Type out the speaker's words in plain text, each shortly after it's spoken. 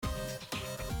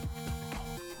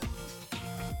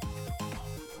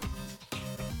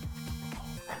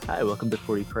Hi, welcome to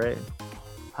 40 Cray,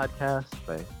 podcast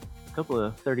by a couple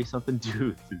of 30-something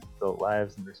dudes whose adult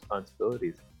lives and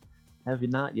responsibilities have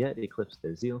not yet eclipsed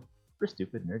their zeal for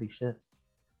stupid, nerdy shit.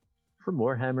 From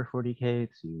Warhammer 40k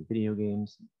to video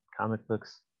games, comic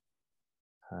books,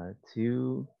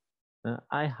 to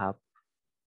IHOP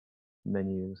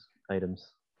menus,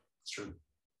 items. It's true.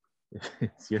 If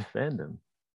it's your fandom,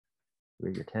 we're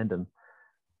your tandem.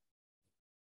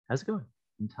 How's it going?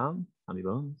 I'm Tom, Tommy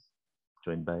Bones,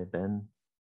 joined by Ben,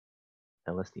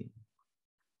 LSD.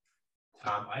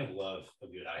 I love a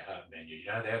good IHOP menu. You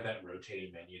know, they have that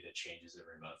rotating menu that changes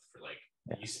every month for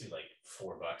it used to be like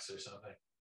 $4 or something.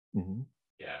 Mm-hmm.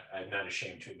 Yeah, I'm not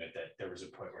ashamed to admit that there was a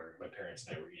point where my parents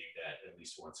and I were eating that at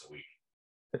least once a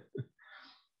week.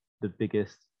 The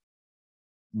biggest,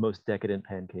 most decadent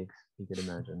pancakes you could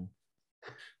imagine.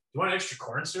 You want extra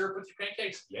corn syrup with your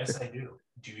pancakes? Yes, I do.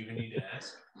 Do you even need to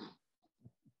ask?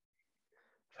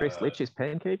 Tres leches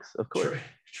pancakes, of course.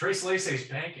 Tres leches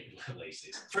pancakes.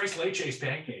 Tres leches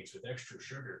pancakes with extra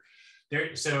sugar.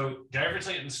 So did I ever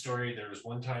tell you the story? There was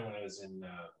one time when I was in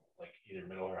either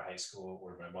middle or high school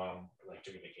where my mom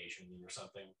took a vacation or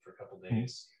something for a couple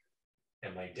days,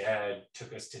 and my dad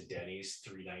took us to Denny's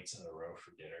 3 nights in a row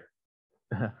for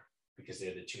dinner because they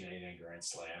had the $2.99 Grand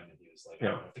Slam, and he was like,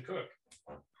 I don't have to cook.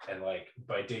 And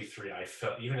by day 3, I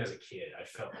felt, even as a kid, I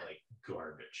felt like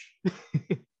garbage.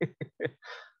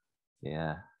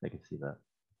 Yeah, I can see that.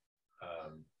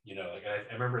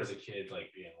 I remember as a kid,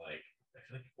 being like, I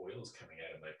feel like oil is coming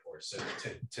out of my pores.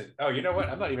 So oh, you know what?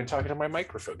 I'm not even talking to my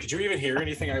microphone. Could you even hear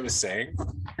anything I was saying?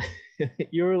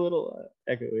 You were a little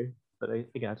echoey, but I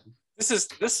got you. This is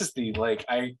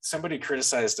the somebody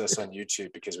criticized us on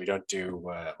YouTube because we don't do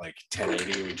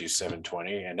 1080, we do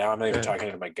 720, and now I'm not even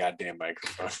talking to my goddamn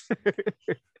microphone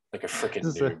like a freaking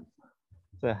noob.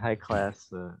 It's a high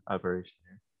class operation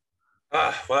here.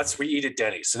 Well, we eat at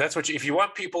Denny's, so that's what if you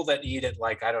want people that eat at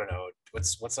I don't know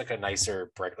what's like a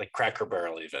nicer like Cracker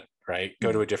Barrel even, right?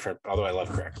 Go to a different. Although I love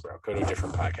Cracker Barrel, go to a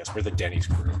different podcast. We're the Denny's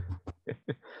crew.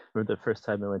 Remember the first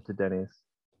time I went to Denny's?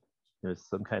 It was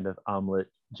some kind of omelet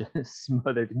just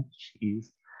smothered in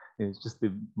cheese. It was just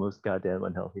the most goddamn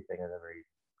unhealthy thing I've ever eaten.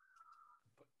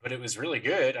 But it was really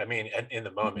good. I mean, in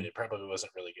the moment, it probably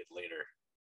wasn't really good later.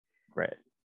 Right.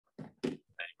 Anyway.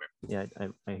 Yeah,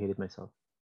 I hated myself.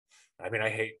 I mean, I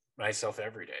hate myself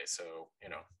every day. So,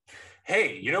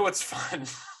 hey, you know what's fun?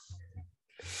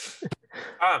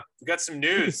 We got some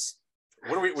news.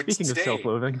 What are we Speaking of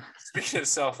self-loathing? Speaking of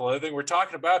self-loathing, we're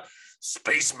talking about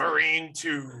Space Marine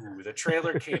 2. The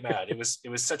trailer came out. It was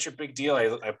such a big deal.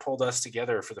 I pulled us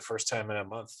together for the first time in a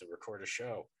month to record a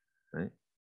show. Right.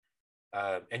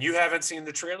 And you haven't seen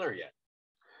the trailer yet.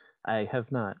 I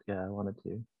have not. Yeah, I wanted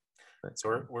to. But,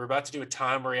 so we're about to do a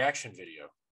Tom reaction video.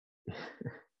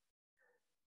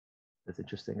 As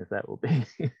interesting as that will be.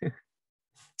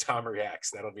 Tom reacts.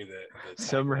 That'll be the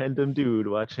some random dude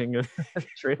watching a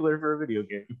trailer for a video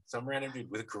game. Some random dude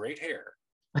with great hair.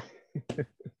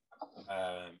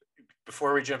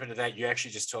 Before we jump into that, you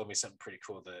actually just told me something pretty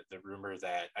cool. The rumor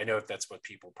that I know if that's what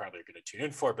people probably are going to tune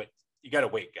in for, but you got to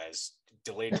wait, guys.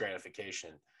 Delayed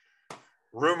gratification.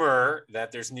 Rumor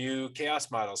that there's new Chaos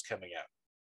models coming out.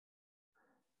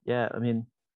 Yeah, I mean,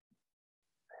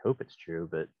 I hope it's true,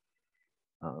 but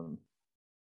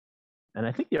and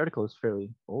I think the article is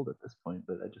fairly old at this point,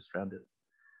 but I just found it.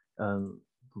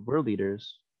 World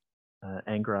Leaders,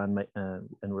 Angron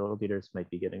and World Leaders might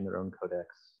be getting their own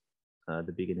codex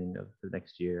the beginning of the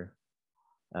next year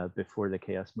before the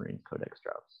Chaos Marines codex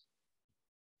drops.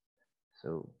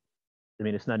 So, I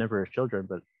mean, it's not Emperor's Children,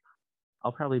 but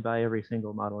I'll probably buy every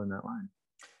single model in that line.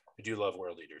 I do love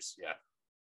World Leaders, yeah.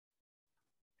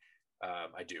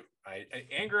 I do.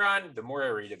 Angron, the more I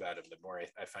read about him, the more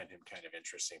I find him kind of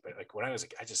interesting. But when I was,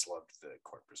 I just loved the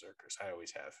Court Berserkers. I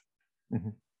always have. Mm-hmm.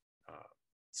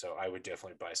 So I would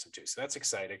definitely buy some too. So that's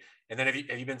exciting. And then have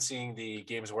you been seeing the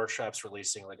Games Workshop's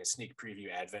releasing a sneak preview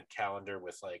advent calendar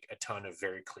with a ton of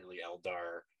very clearly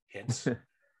Eldar hints?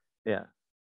 Yeah.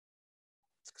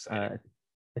 It's exciting.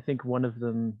 I think one of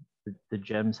them, the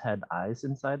gems had eyes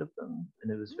inside of them,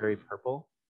 and it was very purple.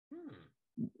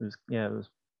 It was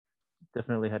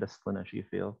definitely had a Slaaneshi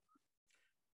feel.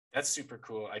 That's super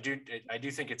cool. I do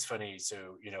think it's funny.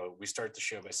 So, we start the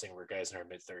show by saying we're guys in our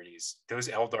mid-30s. Those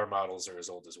Eldar models are as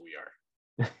old as we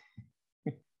are.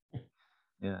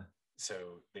 Yeah. So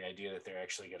the idea that they're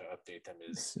actually going to update them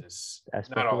is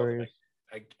Aspect not all Warriors.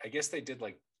 of them. I guess they did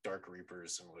Dark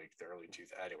Reapers and the early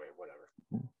 2000s. Anyway, whatever.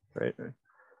 Right.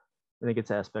 I think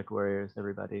it's Aspect Warriors,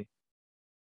 everybody.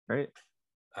 Right?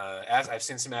 As I've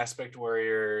seen some Aspect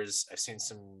Warriors. I've seen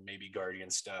some maybe Guardian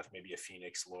stuff, maybe a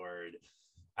Phoenix Lord.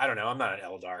 I don't know. I'm not an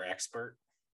Eldar expert.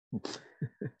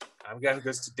 I'm guy who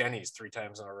goes to Denny's 3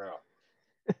 times in a row.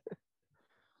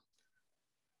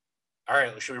 All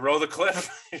right, should we roll the clip?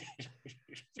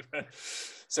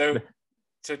 So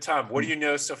Tom, what do you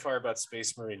know so far about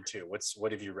Space Marine 2?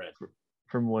 What have you read?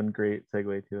 From one great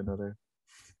segue to another.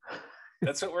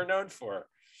 That's what we're known for.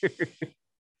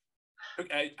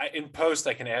 In post,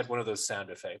 I can add one of those sound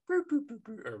effects, boop, boop, boop,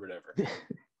 boop, or whatever.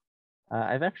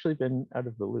 I've actually been out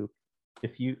of the loop.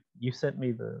 If you sent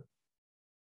me the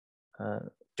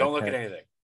don't look at anything.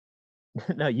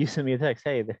 No, you sent me a text.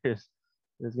 Hey,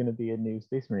 there's going to be a new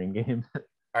Space Marine game.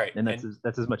 All right, and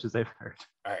that's as much as I've heard.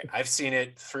 All right, I've seen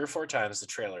it 3 or 4 times. The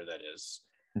trailer, that is.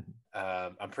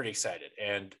 I'm pretty excited,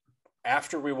 and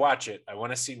after we watch it, I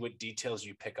want to see what details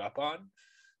you pick up on,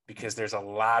 because there's a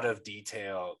lot of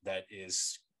detail that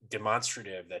is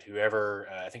demonstrative that whoever,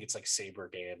 I think it's like Saber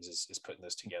Games is putting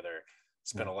this together,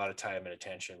 spent a lot of time and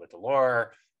attention with the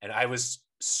lore. And I was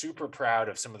super proud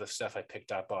of some of the stuff I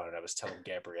picked up on. And I was telling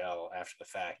Gabrielle after the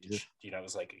fact, I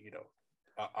was like,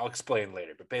 I'll explain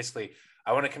later, but basically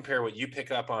I want to compare what you pick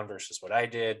up on versus what I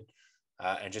did,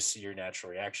 and just see your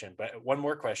natural reaction. But one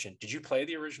more question. Did you play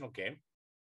the original game?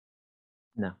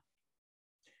 No.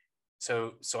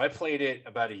 So I played it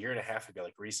about 1.5 years ago,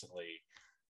 like recently,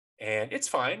 and it's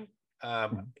fine. I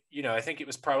think it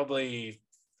was probably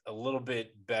a little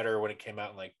bit better when it came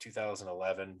out in like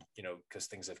 2011, because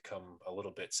things have come a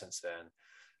little bit since then,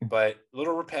 but a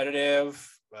little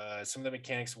repetitive. Some of the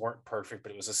mechanics weren't perfect,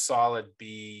 but it was a solid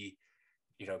B,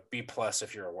 B+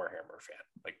 if you're a Warhammer fan.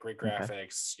 Like great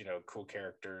graphics, cool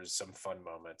characters, some fun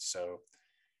moments. So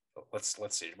let's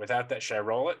see. Without that, should I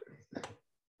roll it?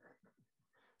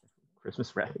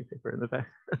 Christmas wrapping paper in the back.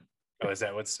 Oh, is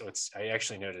that what's I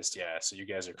actually noticed? Yeah. So you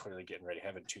guys are clearly getting ready,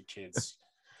 having 2 kids.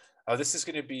 Oh, this is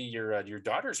going to be your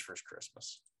daughter's first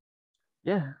Christmas.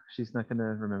 Yeah, she's not going to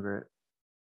remember it.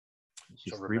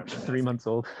 She's remember 3 months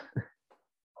old.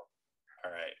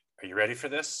 All right. Are you ready for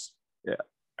this? Yeah.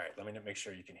 All right. Let me make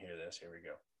sure you can hear this. Here we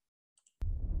go.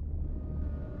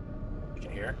 You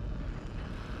can hear?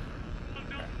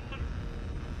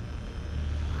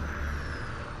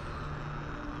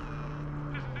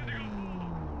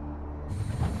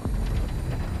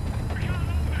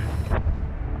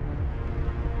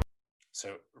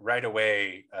 So right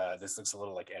away, this looks a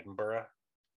little like Edinburgh.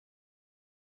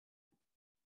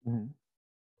 Mm-hmm.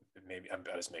 Maybe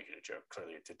I was making a joke.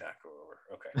 Clearly, it did not go over.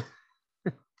 Okay.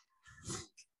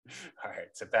 All right.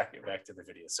 So back to the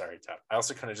video. Sorry, Tom. I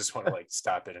also kind of just want to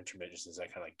stop at intermissions as I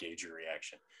kind of gauge your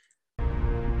reaction.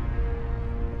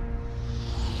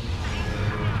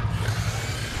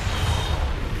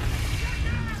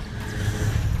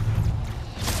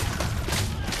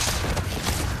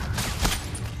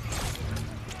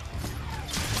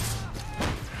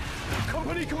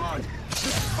 Company command! This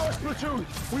is first platoon!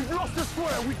 We've lost the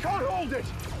square! We can't hold it!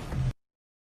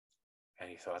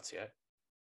 Any thoughts yet?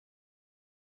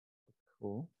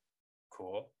 Cool.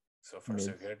 So far,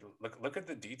 so good. Look at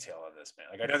the detail on this, man.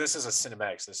 Like, I know this is a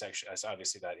cinematic, so this actually is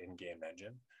obviously that in-game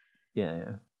engine.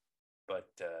 Yeah. But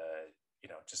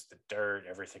just the dirt,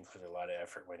 everything, clearly a lot of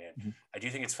effort went in. Mm-hmm. I do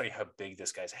think it's funny how big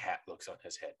this guy's hat looks on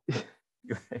his head.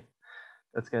 Right.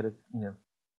 That's got to,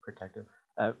 protective.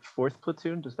 4th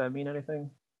platoon, does that mean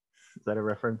anything? Is that a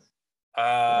reference?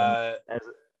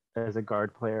 As a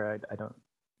guard player,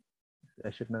 I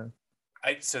should know.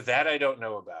 So that I don't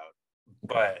know about,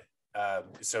 but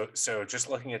so just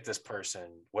looking at this person,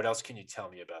 what else can you tell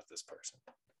me about this person?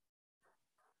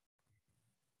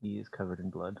 He is covered in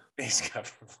blood. He's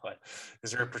covered in blood.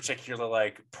 Is there a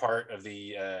particular part of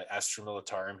the Astra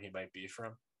Militarum he might be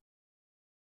from?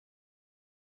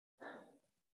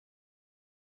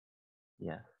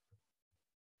 Yeah.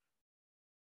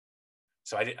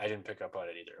 So I didn't pick up on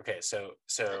it either. Okay, so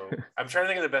I'm trying to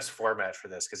think of the best format for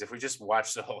this, because if we just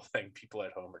watch the whole thing, people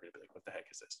at home are going to be like, "What the heck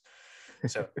is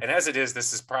this?" So, and as it is,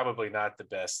 this is probably not the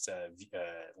best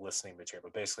listening material.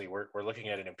 But basically, we're looking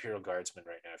at an Imperial Guardsman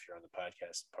right now. If you're on the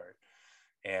podcast part,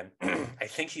 and I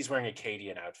think he's wearing a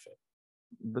Cadian outfit.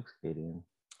 Looks Cadian.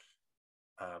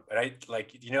 But I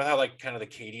how kind of the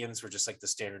Cadians were just the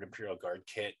standard Imperial Guard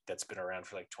kit that's been around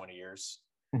for 20 years.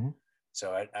 Mm-hmm.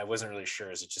 So I wasn't really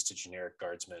sure, is it just a generic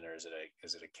guardsman or is it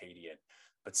a Cadian?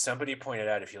 But somebody pointed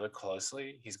out, if you look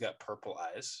closely, he's got purple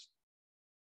eyes,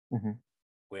 mm-hmm.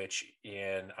 which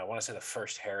I want to say the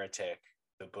first Heretic,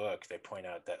 the book, they point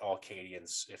out that all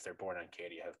Cadians, if they're born on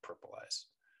Cadia, have purple eyes.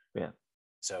 Yeah.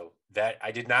 So that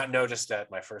I did not notice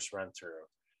that my first run through,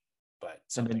 but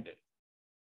something did.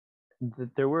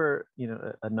 There were,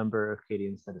 a number of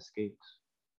Cadians that escaped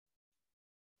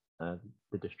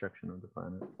the destruction of the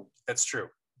planet. That's true.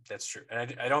 That's true.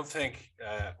 And I don't think,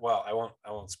 well, I won't,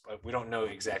 we don't know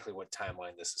exactly what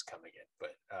timeline this is coming in,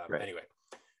 but Right. anyway.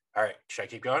 All right. Should I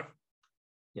keep going?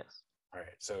 Yes. All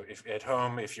right. So if at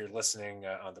home, if you're listening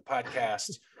on the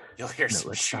podcast, you'll hear No, some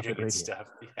let's stop shooting it right and here. stuff.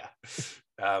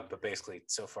 Yeah. But basically,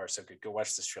 so far, so good. Go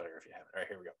watch this trailer if you haven't. All right,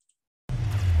 here we go.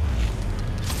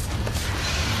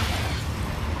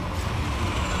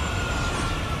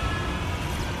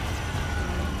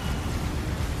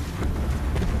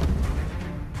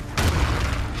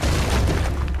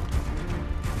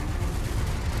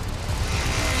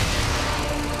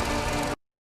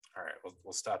 All right,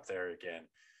 we'll stop there again.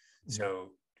 So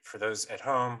for those at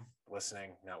home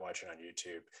listening, not watching on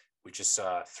YouTube, we just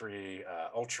saw 3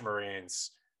 Ultramarines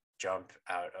jump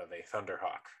out of a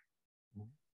Thunderhawk.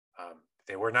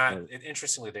 They were not,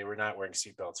 interestingly, they were not wearing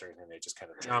seatbelts or anything. They just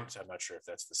kind of jumped. I'm not sure if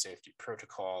that's the safety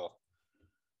protocol.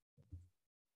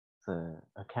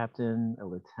 A captain, a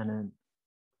lieutenant,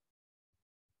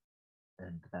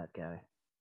 and that guy.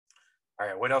 All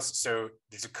right, what else? So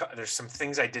there's some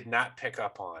things I did not pick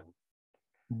up on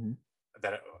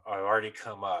that have already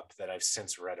come up that I've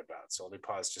since read about. So let me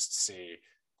pause just to see,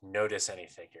 notice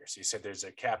anything here. So you said there's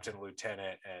a captain,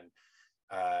 lieutenant, and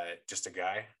just a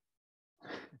guy.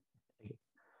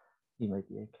 He might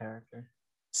be a character.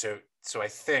 So I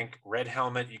think red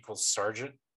helmet equals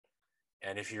sergeant.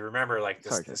 And if you remember, like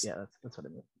this, Sergeant, yeah, that's what I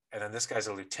mean. And then this guy's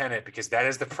a lieutenant because that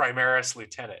is the Primaris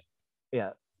lieutenant.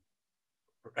 Yeah.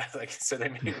 Like, so they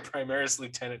made Primaris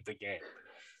lieutenant the game.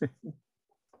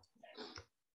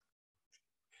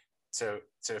 So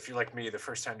if you're like me, the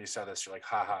first time you saw this, you're like,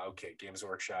 haha, okay, Games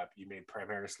Workshop, you made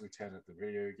Primaris lieutenant the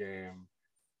video game.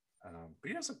 But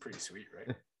he does look pretty sweet,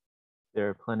 right? There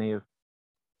are plenty of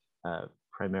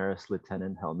Primaris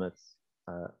lieutenant helmets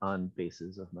on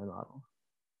bases of my model.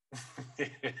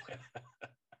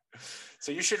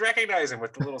 So you should recognize him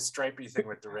with the little stripy thing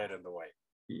with the red and the white.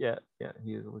 Yeah,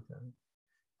 he is a lieutenant.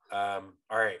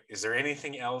 All right, is there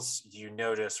anything else you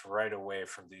notice right away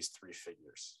from these 3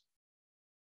 figures?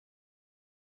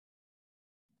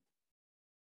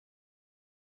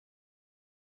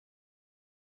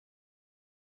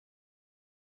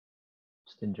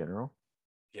 Just in general?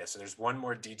 Yeah, so there's one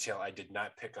more detail I did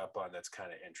not pick up on that's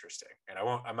kind of interesting. And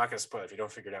I'm not going to spoil it. If you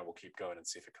don't figure it out, we'll keep going and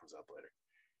see if it comes up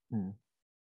later.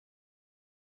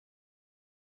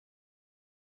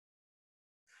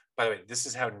 By the way, this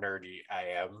is how nerdy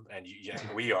I am. And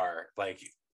we are, like,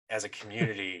 as a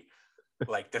community,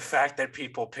 like the fact that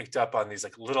people picked up on these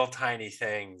like little tiny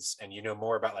things and you know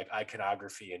more about like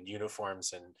iconography and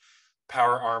uniforms and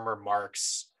power armor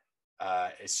marks.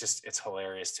 It's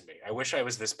hilarious to me. I wish I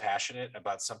was this passionate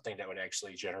about something that would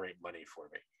actually generate money for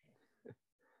me.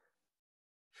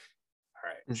 All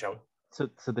right, so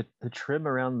the trim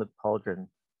around the pauldron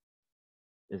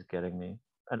is getting me.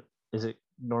 And is it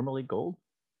normally gold?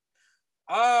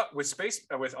 With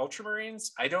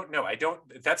Ultramarines, I don't know.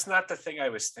 That's not the thing I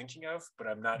was thinking of, but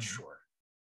I'm not sure.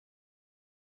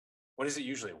 What is it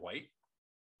usually, white?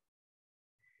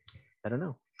 I don't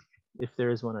know if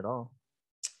there is one at all.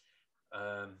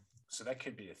 So that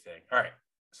could be a thing. All right,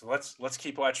 so let's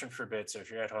keep watching for a bit. So if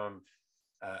you're at home,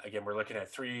 again, we're looking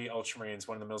at 3 Ultramarines.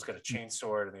 One of them's got a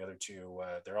chainsword, and the other 2,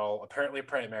 they're all apparently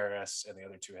Primaris, and the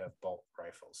other 2 have bolt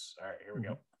rifles. All right, here we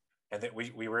go. And then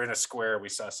we were in a square. We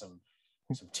saw some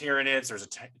Tyranids. There's a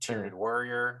Tyranid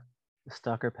warrior. The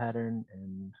stalker pattern,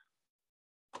 and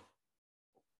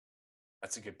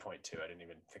that's a good point too. I didn't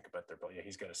even think about their bolt. Yeah,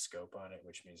 he's got a scope on it,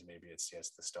 which means maybe it's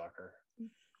the stalker.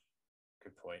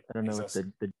 Good point. I don't know what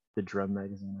the drum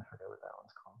magazine. I forget what that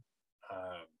one's called.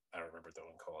 I don't remember what that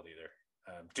one called either.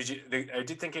 I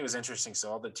did think it was interesting. So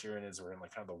all the Tyranids were in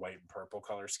like kind of the white and purple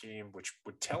color scheme, which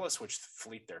would tell us which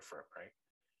fleet they're from, right?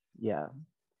 Yeah.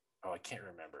 Oh, I can't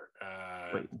remember.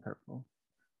 White and purple.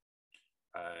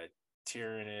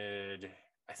 Tyranid,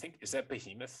 I think, is that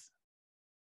Behemoth?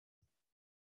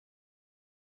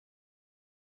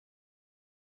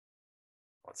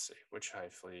 Let's see, which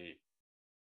Hive fleet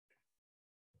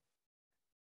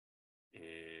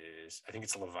is, I think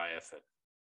it's Leviathan.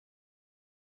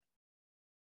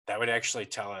 That would actually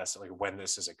tell us like when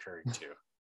this is occurring too.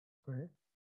 Right.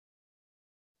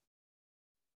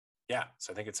 Yeah,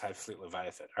 so I think it's Hive Fleet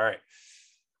Leviathan. All right.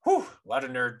 Whew, a lot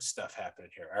of nerd stuff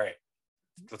happening here. All right.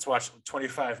 Let's watch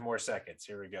 25 more seconds.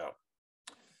 Here we go.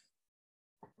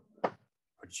 What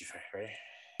did you find? Ready?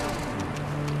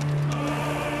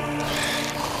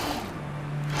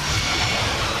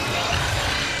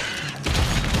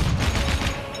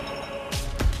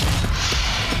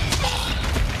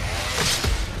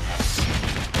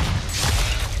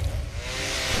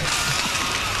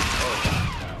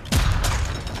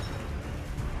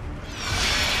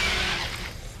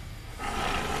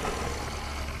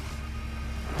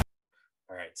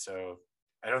 So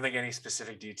I don't think any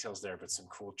specific details there, but some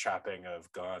cool chopping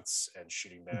of gaunts and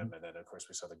shooting them. Mhm. And then, of course,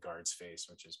 we saw the guard's face,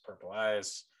 which is purple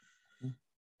eyes. Mhm.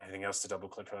 Anything else to double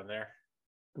click on there?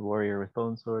 The warrior with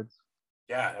bone swords.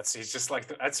 Yeah, he's just like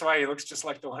that's why he looks just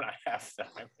like the one I have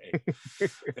that I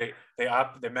made.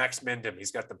 They Max Mind him.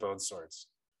 He's got the bone swords.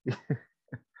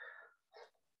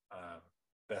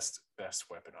 Best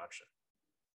weapon option.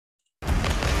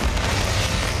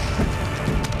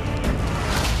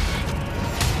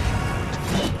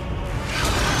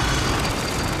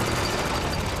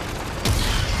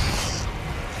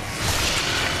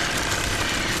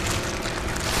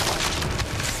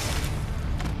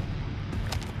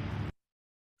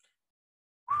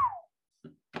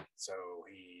 So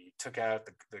he took out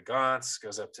the gaunts,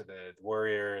 goes up to the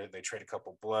warrior. They trade a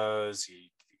couple blows.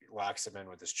 He locks him in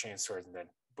with his chainsword and then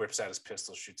whips out his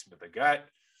pistol, shoots him in the gut.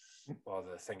 While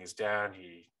the thing is down,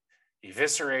 he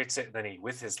eviscerates it, and then he,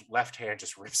 with his left hand,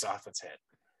 just rips off its head.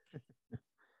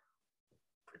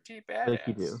 Pretty badass. Like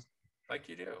you do. Like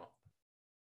you do.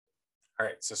 All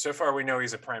right, so far we know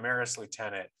he's a Primaris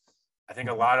lieutenant. I think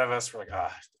a lot of us were like,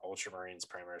 Ultramarines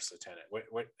Primaris lieutenant.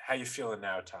 How you feeling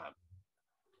now, Tom?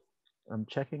 I'm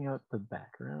checking out the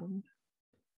background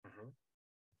Mm-hmm.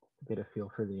 to get a feel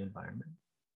for the environment.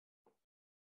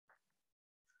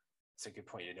 That's a good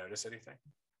point. You notice anything?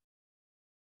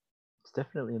 It's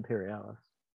definitely Imperialis.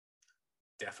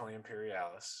 Definitely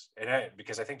Imperialis. And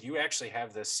because I think you actually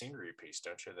have this scenery piece,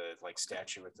 don't you? The like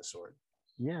statue with the sword.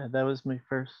 Yeah, that was my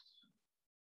first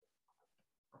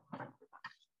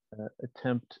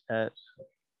attempt at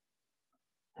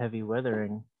heavy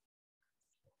weathering.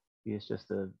 He's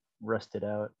just a rusted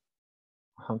out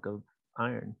hunk of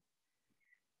iron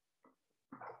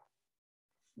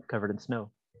covered in snow.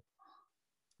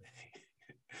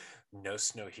 No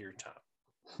snow here, Tom.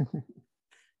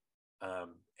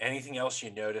 Anything else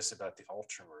you notice about the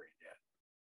Ultramarine yet?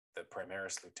 The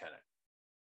Primaris lieutenant.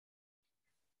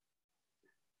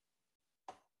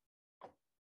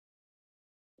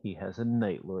 He has a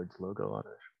Night Lord's logo on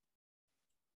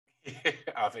it.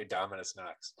 Ave Dominus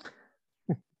Nox.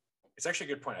 It's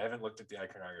actually a good point. I haven't looked at the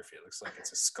iconography. It looks like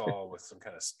it's a skull with some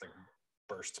kind of like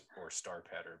burst or star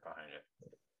pattern behind it.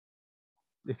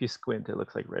 If you squint, it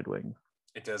looks like Red Wing.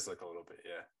 It does look a little bit,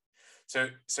 yeah.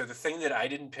 So the thing that I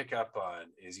didn't pick up on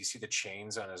is you see the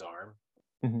chains on his arm.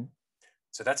 Mm-hmm.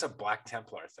 So that's a Black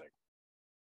Templar thing.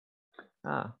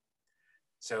 Ah.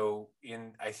 So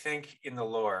I think in the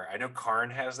lore, I know Karn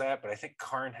has that, but I think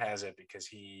Karn has it because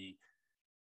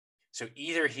so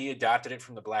either he adopted it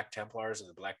from the Black Templars or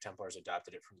the Black Templars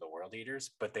adopted it from the World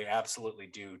Eaters, but they absolutely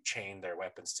do chain their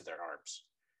weapons to their arms.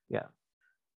 Yeah.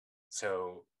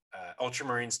 So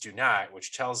Ultramarines do not,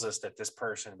 which tells us that this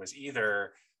person was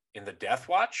either in the Death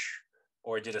Watch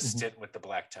or did a stint with the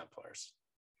Black Templars.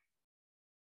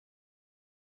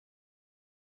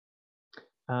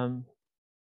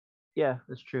 Yeah,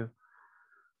 that's true.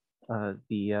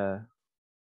 The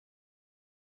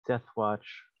Death Watch,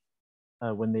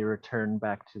 when they return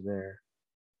back to their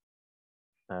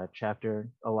chapter,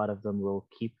 a lot of them will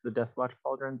keep the Death Watch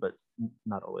pauldron, but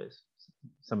not always.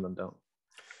 Some of them don't.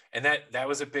 And that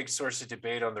was a big source of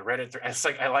debate on the Reddit. It's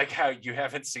like, I like how you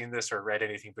haven't seen this or read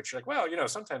anything, but you're like, well,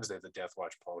 sometimes they have the Death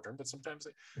Watch pauldron, but sometimes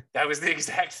that was the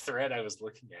exact thread I was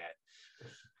looking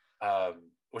at.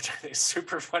 Which I think is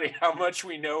super funny how much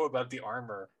we know about the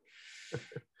armor.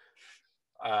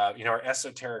 Our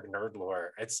esoteric nerd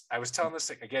lore. I was telling this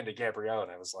again to Gabrielle,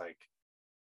 and I was like,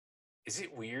 is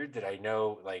it weird that I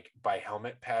know, like, by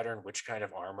helmet pattern, which kind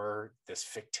of armor this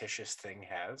fictitious thing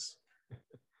has?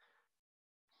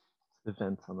 The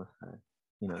vents on the side.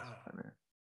 It's I don't know.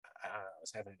 I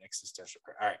was having an existential.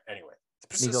 All right. Anyway,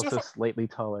 he's also slightly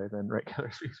taller than Right Color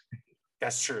Space.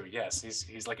 That's true. Yes,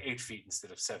 he's like 8 feet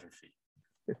instead of 7 feet.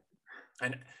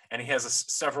 And he has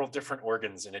several different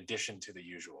organs in addition to the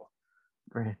usual,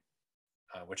 right?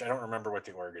 Which I don't remember what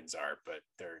the organs are, but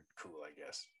they're cool, I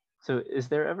guess. So, is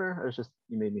there ever?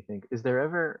 You made me think. Is there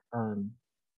ever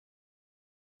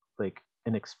like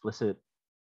an explicit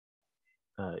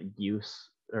use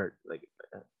or like?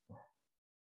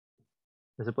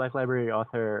 As a Black Library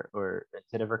author, or has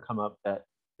it ever come up that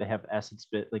they have acid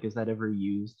spit? Like, is that ever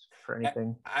used for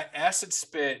anything? Acid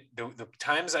spit, the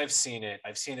times I've seen it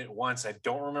once. I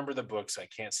don't remember the book, so I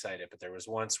can't cite it, but there was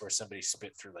once where somebody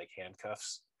spit through like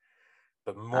handcuffs.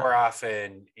 But more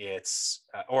often it's,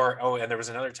 and there was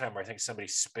another time where I think somebody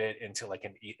spit into like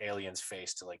an alien's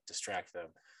face to like distract them.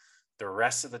 The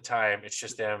rest of the time, it's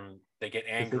just them, they get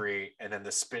angry, and then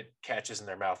the spit catches in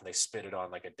their mouth and they spit it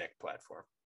on like a deck platform.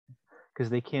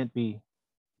 Because they can't be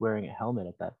wearing a helmet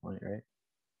at that point, right?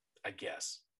 I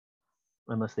guess.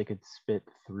 Unless they could spit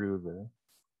through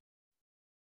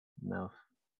mouth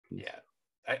piece. Yeah.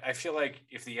 I feel like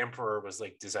if the Emperor was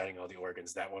like designing all the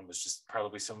organs, that one was just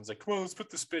probably someone's like, come on, let's put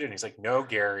the spit in. He's like, no,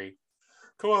 Gary.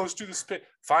 Come on, let's do the spit.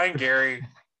 Fine, Gary.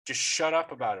 Just shut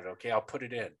up about it, okay? I'll put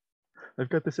it in. I've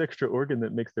got this extra organ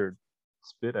that makes their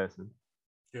spit acid.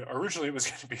 Yeah, originally it was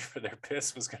going to be for their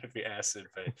piss was going to be acid,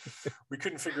 but we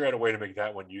couldn't figure out a way to make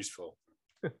that one useful.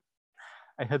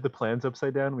 I had the plans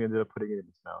upside down. We ended up putting it in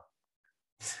his mouth.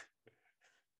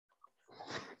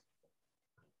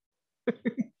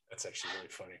 That's actually really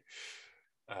funny.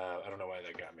 I don't know why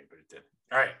that got me, but it did.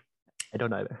 All right. I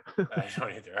don't either. I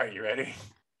don't either. All right, you ready?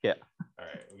 Yeah. All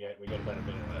right, we got about a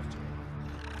minute left here.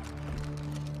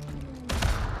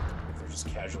 If they're just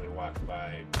casually walking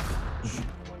by, shooting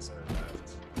the ones that are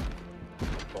left.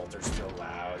 Bolter's still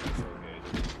loud. You feel good.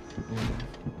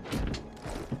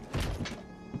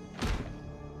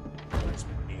 There's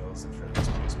McNeil's in front of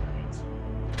the Space Marines.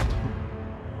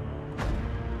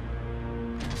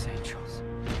 Those angels.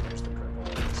 There's the purple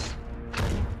ones.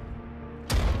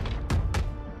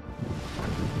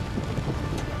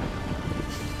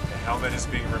 The helmet is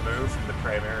being removed from the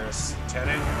Primaris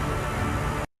lieutenant.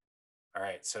 All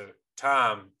right, so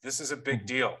Tom, this is a big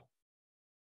deal.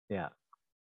 Yeah.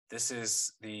 This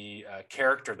is the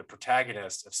character, the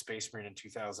protagonist of Space Marine in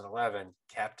 2011,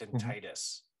 Captain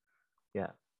Titus.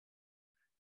 Yeah.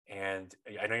 And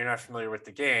I know you're not familiar with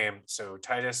the game, so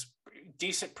Titus,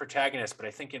 decent protagonist, but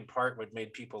I think in part what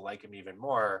made people like him even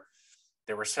more,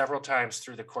 there were several times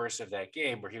through the course of that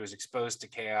game where he was exposed to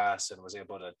chaos and was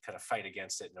able to kind of fight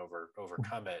against it and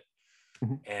overcome it.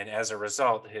 And as a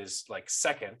result, his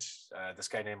second, this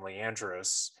guy named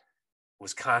Leandros,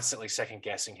 was constantly second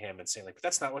guessing him and saying, like, but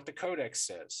that's not what the Codex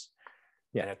says.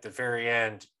 Yeah. And at the very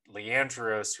end,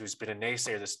 Leandros, who's been a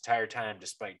naysayer this entire time,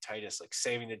 despite Titus like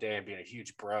saving the day and being a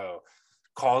huge bro,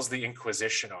 calls the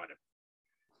Inquisition on him.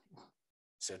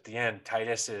 So at the end,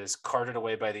 Titus is carted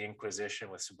away by the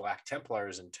Inquisition with some Black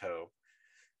Templars in tow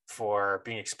for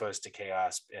being exposed to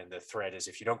chaos. And the threat is,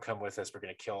 if you don't come with us, we're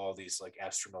going to kill all these like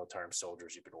Astra Militarum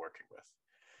soldiers you've been working with.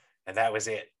 And that was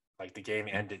it. Like the game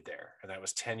ended there, and that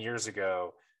was 10 years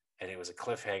ago, and it was a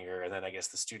cliffhanger. And then I guess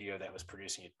the studio that was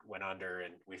producing it went under,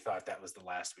 and we thought that was the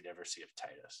last we'd ever see of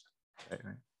Titus.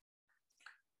 Right.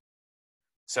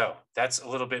 So that's a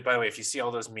little bit, by the way, if you see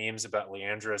all those memes about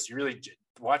Leandros, you really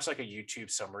watch like a YouTube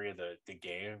summary of the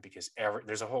game, because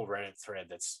there's a whole Reddit thread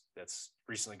that's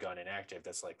recently gone inactive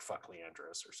that's like, fuck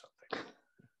Leandros or something.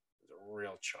 It's a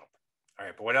real chump. All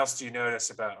right, but what else do you notice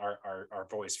about our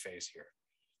boy's face here?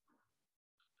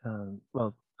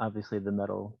 Well, obviously the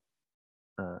metal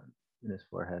in his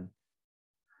forehead.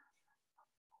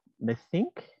 And I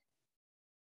think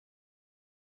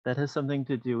that has something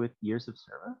to do with years of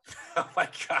service. Oh my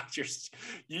God,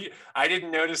 I didn't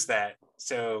notice that.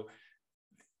 So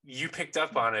you picked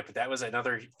up on it, but that was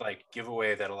another like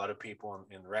giveaway that a lot of people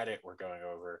in Reddit were going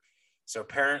over. So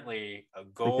apparently a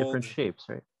gold, like different shapes,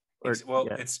 right? It's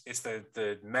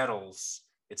the metals.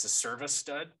 It's a service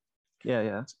stud.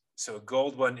 Yeah. So a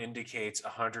gold one indicates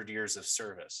 100 years of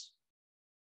service.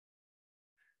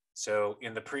 So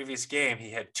in the previous game, he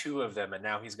had 2 of them, and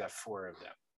now he's got 4 of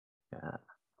them. Yeah.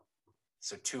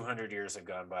 So 200 years have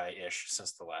gone by-ish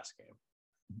since the last game.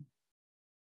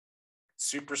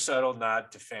 Super subtle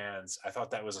nod to fans. I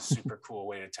thought that was a super cool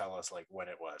way to tell us like when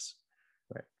it was.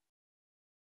 Right.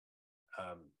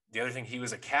 The other thing, he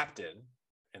was a captain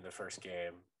in the first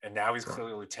game, and now he's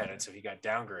clearly a lieutenant, so he got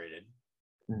downgraded.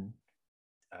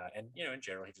 And in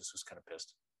general, he just was kind of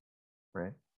pissed.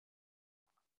 Right.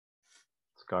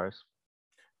 Scars.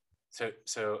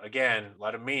 So again, a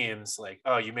lot of memes like,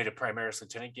 "Oh, you made a Primaris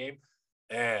lieutenant game?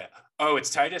 Oh, it's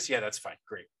Titus? Yeah, that's fine.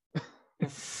 Great."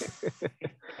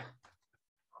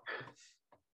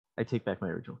 I take back my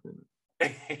original statement.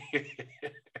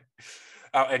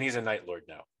 Oh, and he's a Night Lord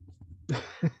now. All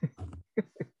right,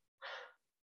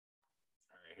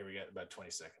 here we got about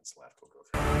 20 seconds left. We'll go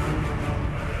through.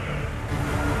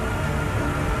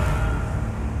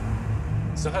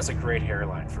 Still has a great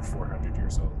hairline for 400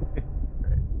 years old. Right.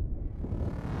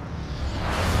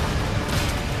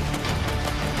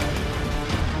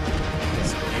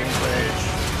 Some game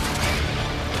footage.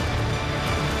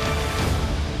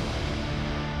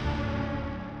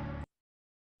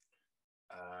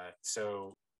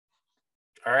 So,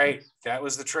 all right, that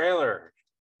was the trailer.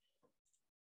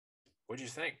 What do you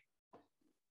think?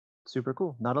 Super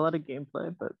cool. Not a lot of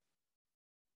gameplay, but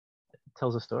it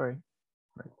tells a story.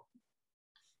 Right.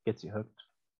 Gets you hooked.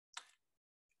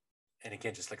 And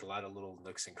again, just like a lot of little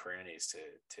nooks and crannies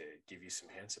to give you some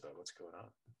hints about what's going on.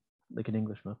 Like an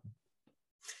English muffin.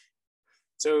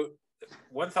 So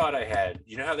one thought I had,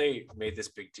 you know how they made this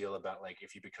big deal about like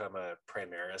if you become a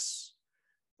Primaris,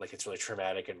 like it's really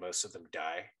traumatic and most of them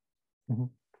die. Mhm.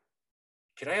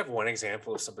 Can I have one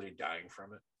example of somebody dying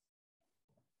from it?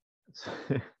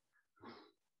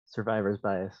 Survivor's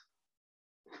bias.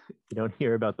 You don't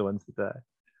hear about the ones that die.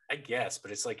 I guess,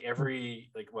 but it's like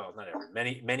well, not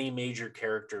every, many major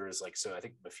characters. Like, so I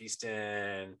think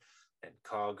Mephiston and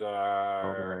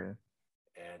Kalgar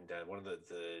and one of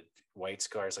the White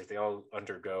Scars, like they all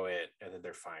undergo it and then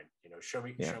they're fine. You know, show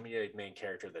me a main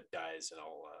character that dies and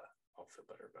I'll feel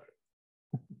better about it.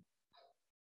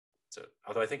 So,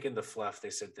 although I think in the fluff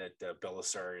they said that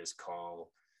Belisarius'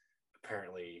 call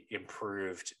apparently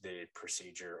improved the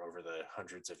procedure over the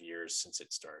hundreds of years since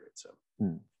it started. So.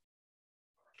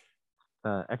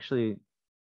 Actually,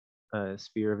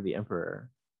 Spear of the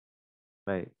Emperor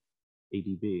by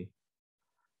ADB,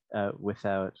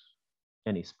 without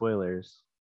any spoilers,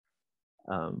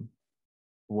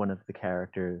 one of the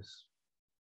characters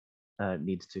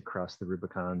needs to cross the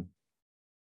Rubicon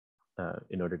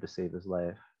in order to save his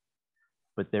life.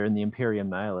 But they're in the Imperium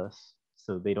Nihilus,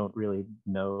 so they don't really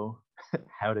know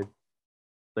how to,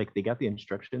 like, they got the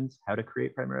instructions how to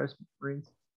create Primaris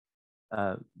Marines,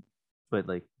 but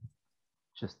like,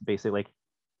 just basically like,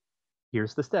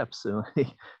 here's the steps, and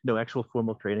like no actual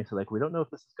formal training. So like, we don't know if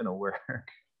this is gonna work,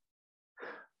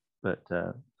 but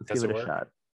let's give it a shot.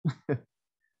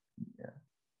 Yeah.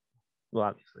 Well,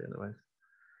 obviously, otherwise.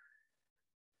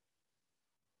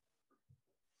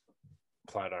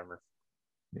 Plot armor.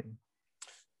 Yeah.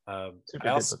 I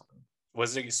also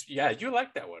was it. Yeah, you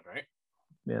liked that one, right?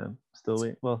 Yeah. Still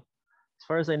wait. Well, as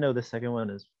far as I know, the second one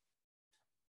is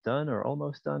done or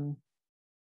almost done.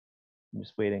 I'm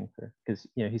just waiting for, because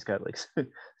he's got like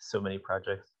so many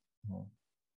projects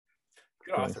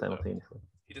going simultaneously.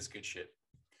 He does good shit.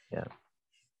 Yeah.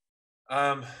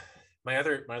 My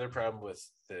other problem with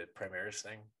the Primaris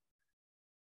thing,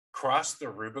 cross the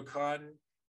Rubicon,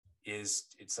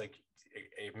 it's like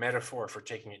a metaphor for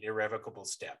taking an irrevocable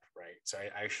step, right? So I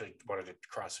actually wanted to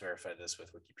cross-verify this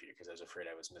with Wikipedia because I was afraid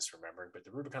I was misremembering, but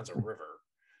the Rubicon's a river.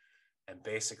 And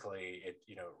basically it,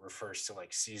 refers to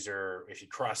like Caesar. If you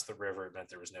crossed the river, it meant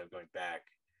there was no going back.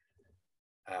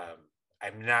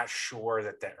 I'm not sure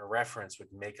that a reference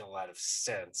would make a lot of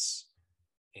sense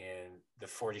in the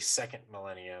 42nd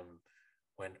millennium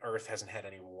when Earth hasn't had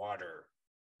any water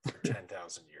for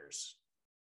 10,000 years.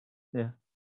 Yeah.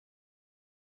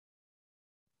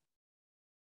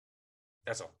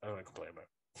 That's all I don't want to complain about.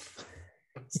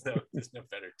 There's no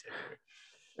better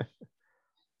takeaway.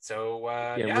 So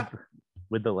yeah.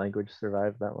 Would the language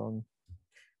survive that long?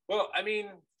 Well, I mean,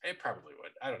 it probably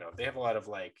would. I don't know. They have a lot of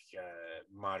like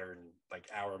modern, like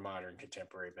our modern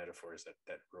contemporary metaphors that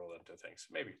roll into things.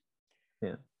 Maybe.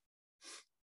 Yeah.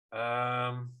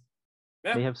 Yeah.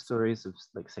 They have stories of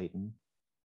like Satan.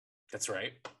 That's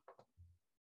right.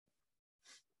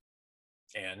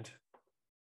 And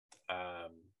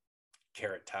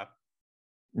Carrot Top.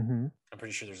 Mm-hmm. I'm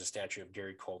pretty sure there's a statue of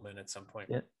Gary Coleman at some point.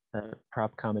 Yeah.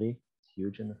 Prop comedy.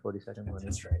 Huge in the 42nd millennium.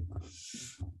 That's right.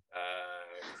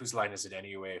 Whose line is it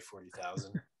anyway?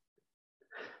 40,000.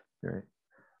 Right.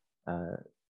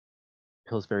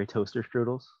 Pillsbury toaster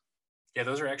strudels. Yeah,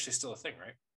 those are actually still a thing,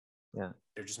 right? Yeah.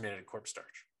 They're just made out of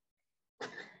cornstarch.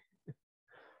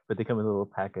 But they come in a little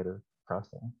packet of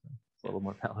frosting. So it's a little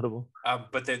more palatable.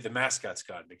 But the mascot's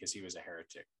gone because he was a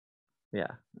heretic.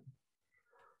 Yeah.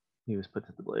 He was put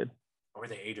to the blade. Or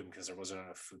they ate him because there wasn't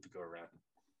enough food to go around.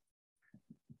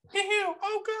 Ew,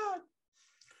 oh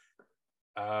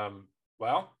God.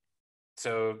 Well,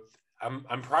 so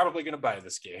I'm probably gonna buy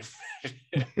this game.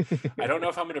 I don't know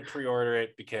if I'm gonna pre-order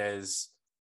it because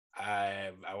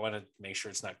I want to make sure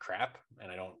it's not crap,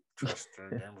 and I don't trust the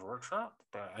Games Workshop.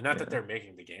 But not that they're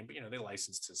making the game, but they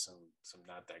licensed to some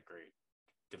not that great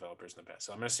developers in the past.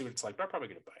 So I'm gonna see what it's like, but I'm probably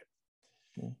gonna buy it.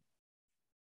 Yeah.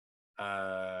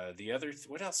 The other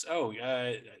what else? Oh,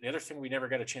 the other thing we never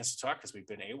got a chance to talk because we've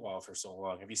been AWOL for so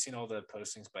long. Have you seen all the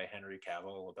postings by Henry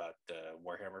Cavill about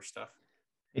Warhammer stuff?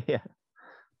 Yeah,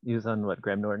 he was on what,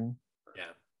 Graham Norton?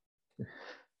 Yeah,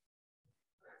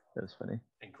 that was funny.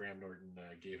 And Graham Norton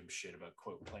gave him shit about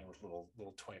quote playing with little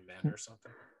toy men or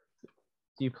something.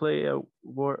 Do you play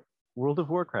World of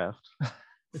Warcraft?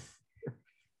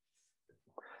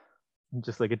 I'm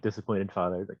just like a disappointed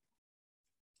father. Like,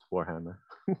 it's Warhammer.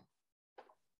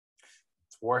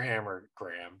 Warhammer,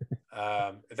 Graham.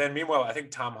 Then meanwhile, I think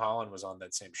Tom Holland was on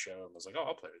that same show and was like, "Oh,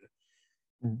 I'll play with it."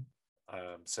 Mm-hmm.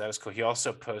 So that was cool. He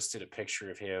also posted a picture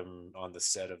of him on the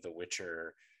set of The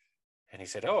Witcher, and he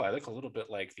said, "Oh, I look a little bit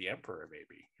like the Emperor,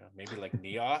 maybe like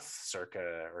Neoth,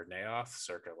 circa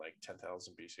like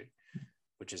 10,000 BC,"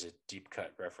 which is a deep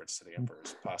cut reference to the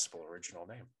Emperor's possible original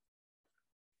name.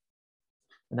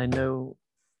 And I know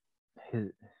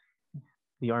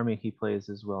the army he plays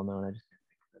is well known. I just can't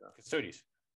think of it. Custodes.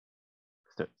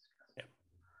 Custodes.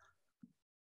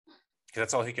 Because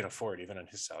that's all he can afford, even on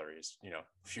his salary, is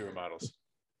fewer models.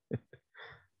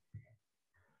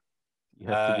 You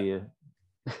have to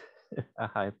be a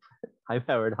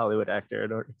high-powered Hollywood actor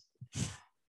in order to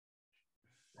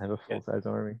have a full-size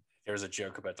army. There was a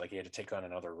joke about he had to take on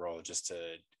another role just to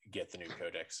get the new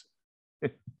codex.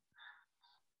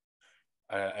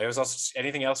 I was also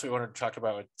anything else we wanted to talk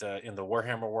about in the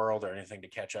Warhammer world, or anything to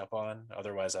catch up on.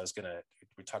 Otherwise,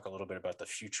 we talk a little bit about the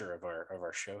future of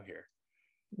our show here.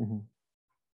 Mm-hmm.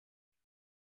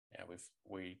 Yeah,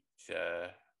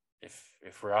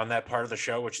 if we're on that part of the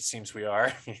show, which it seems we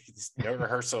are, no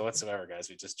rehearsal whatsoever, guys.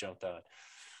 We just jumped on.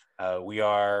 We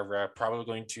are probably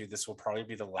going to. This will probably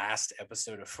be the last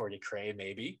episode of 40 Cray,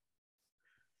 maybe.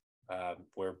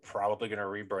 We're probably going to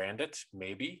rebrand it,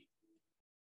 maybe.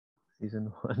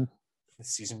 Season 1.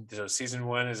 Season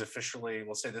 1 is officially.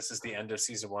 We'll say this is the end of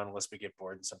season 1, unless we get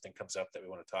bored and something comes up that we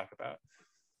want to talk about.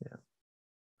 Yeah.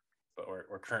 But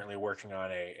we're currently working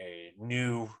on a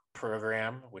new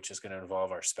program, which is going to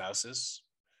involve our spouses.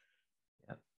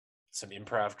 Yep. Some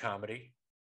improv comedy.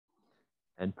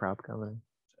 And prop comedy.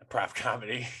 Prop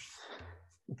comedy.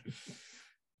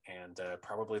 And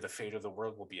probably the fate of the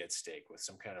world will be at stake, with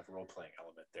some kind of role-playing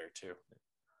element there too.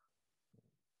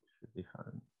 Should be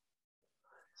fun.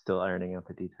 Still ironing out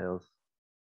the details.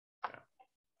 Yeah.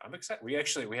 I'm excited. We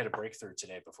had a breakthrough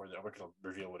today before I'm not going to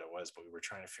reveal what it was, but we were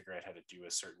trying to figure out how to do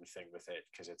a certain thing with it,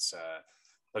 because it's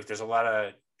there's a lot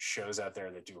of shows out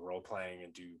there that do role-playing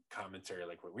and do commentary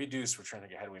like what we do, so we're trying to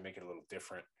get how do we make it a little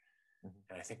different. Mm-hmm.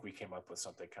 And I think we came up with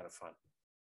something kind of fun.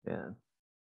 Yeah.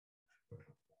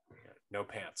 No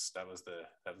pants. That was the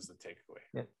takeaway.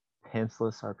 Yeah.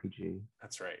 Pantsless RPG.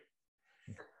 That's right.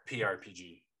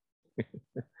 PRPG.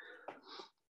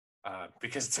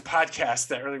 Because it's a podcast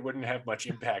that really wouldn't have much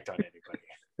impact on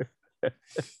anybody.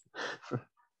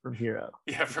 From here up.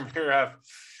 Yeah, from here up.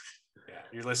 Yeah,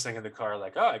 you're listening in the car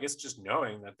like, oh, I guess just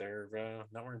knowing that they're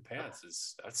not wearing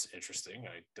pants that's interesting.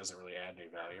 It doesn't really add any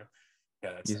value.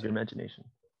 Yeah, that's use your imagination.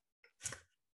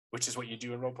 Which is what you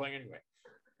do in role playing anyway.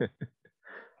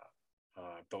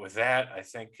 But with that, I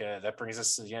think that brings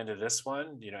us to the end of this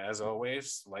one. As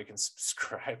always, like and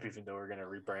subscribe, even though we're going to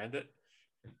rebrand it.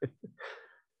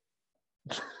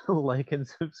 Like and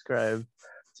subscribe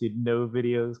to no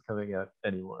videos coming out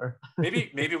anymore.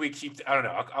 maybe we keep. I don't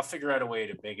know. I'll figure out a way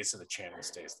to make it so the channel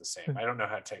stays the same. I don't know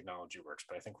how technology works,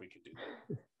 but I think we can do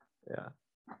that. Yeah.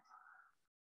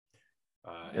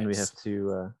 And we have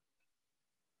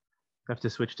to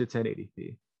switch to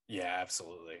 1080p. Yeah,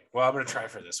 absolutely. Well, I'm going to try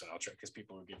for this one. I'll try, because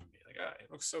people were giving me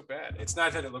it looks so bad. It's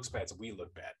not that it looks bad. It's we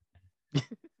look bad.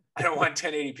 I don't want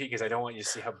 1080p because I don't want you to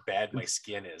see how bad my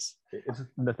skin is. It's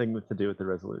nothing to do with the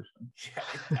resolution. Yeah,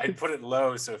 I'd put it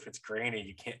low, so if it's grainy,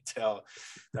 you can't tell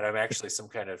that I'm actually some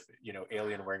kind of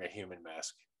alien wearing a human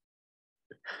mask.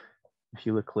 If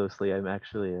you look closely, I'm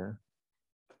actually a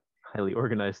highly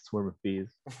organized swarm of bees.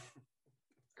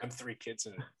 I'm 3 kids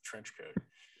in a trench coat.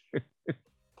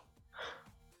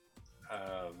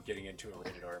 Getting into a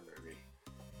rated R movie.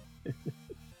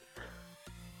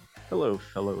 Hello,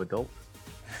 fellow adult.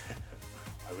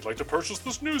 I would like to purchase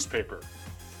this newspaper.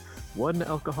 1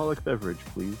 alcoholic beverage,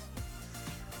 please.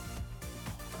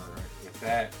 All right. With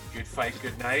that, good fight,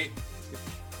 good night.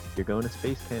 You're going to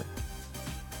space camp.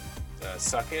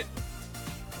 Suck it.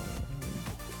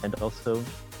 And also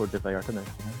for the Vallarta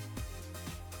National.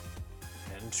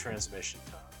 End transmission.